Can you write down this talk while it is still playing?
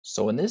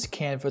So in this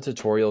Canva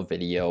tutorial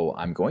video,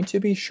 I'm going to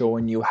be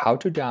showing you how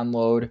to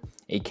download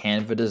a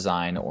Canva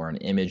design or an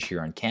image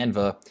here on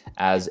Canva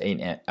as an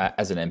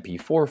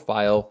MP4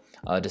 file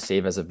to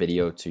save as a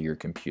video to your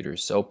computer.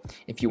 So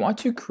if you want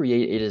to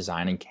create a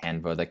design in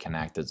Canva that can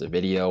act as a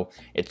video,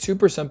 it's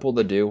super simple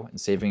to do,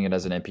 and saving it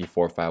as an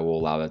MP4 file will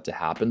allow that to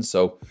happen.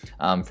 So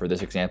for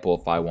this example,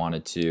 if I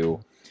wanted to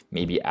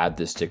maybe add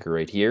this sticker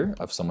right here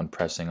of someone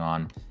pressing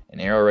on an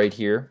arrow right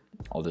here,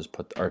 I'll just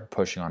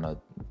pushing on a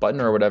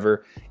button or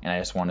whatever, and I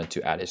just wanted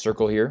to add a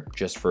circle here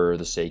just for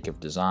the sake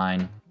of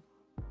design.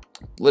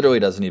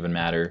 Literally doesn't even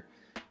matter.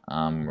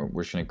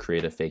 We're just going to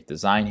create a fake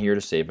design here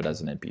to save it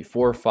as an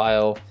MP4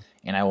 file,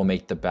 and I will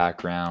make the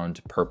background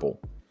purple.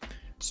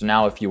 So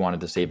now if you wanted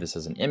to save this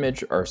as an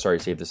image, or sorry,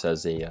 save this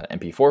as a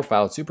MP4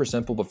 file, it's super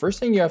simple. But first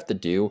thing you have to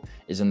do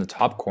is in the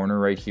top corner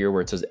right here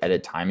where it says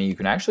edit timing, you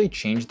can actually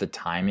change the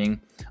timing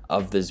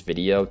of this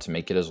video to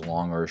make it as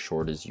long or as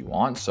short as you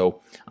want. So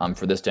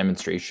for this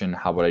demonstration,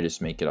 how about I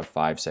just make it a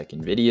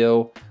 5-second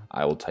video?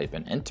 I will type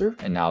in enter,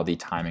 and now the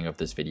timing of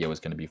this video is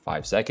going to be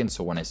 5 seconds.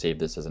 So when I save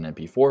this as an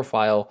MP4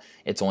 file,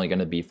 it's only going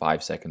to be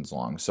 5 seconds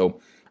long. So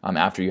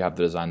after you have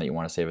the design that you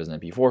want to save as an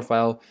MP4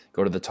 file,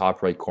 go to the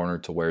top right corner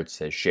to where it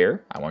says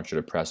share. I want you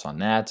to press on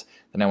that.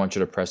 Then I want you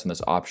to press on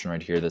this option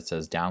right here that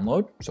says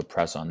download. So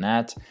press on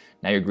that.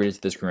 Now you're greeted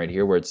to this screen right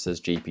here where it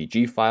says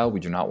JPG file.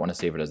 We do not want to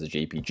save it as a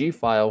JPG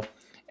file.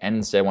 And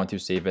instead I want to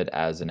save it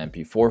as an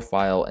MP4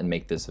 file and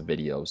make this a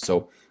video.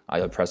 So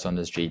I'll press on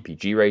this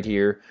JPG right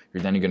here.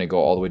 You're then going to go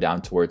all the way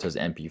down to where it says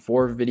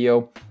MP4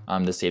 video.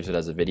 This saves it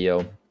as a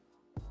video.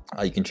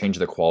 You can change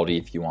the quality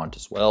if you want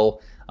as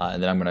well.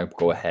 And then I'm going to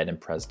go ahead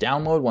and press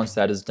download. Once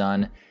that is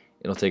done,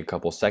 it'll take a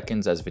couple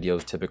seconds, as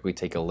videos typically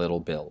take a little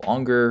bit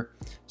longer.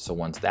 So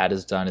once that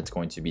is done, it's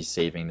going to be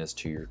saving this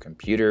to your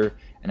computer.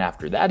 And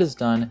after that is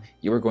done,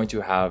 you are going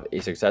to have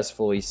a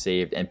successfully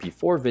saved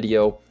MP4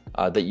 video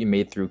that you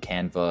made through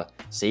Canva,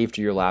 saved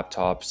to your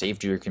laptop,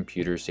 saved to your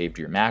computer, saved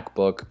to your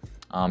MacBook,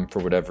 for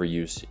whatever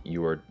use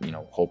you are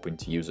hoping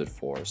to use it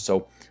for.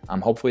 So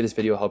hopefully this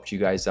video helped you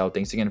guys out.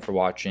 Thanks again for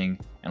watching,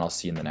 and I'll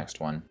see you in the next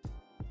one.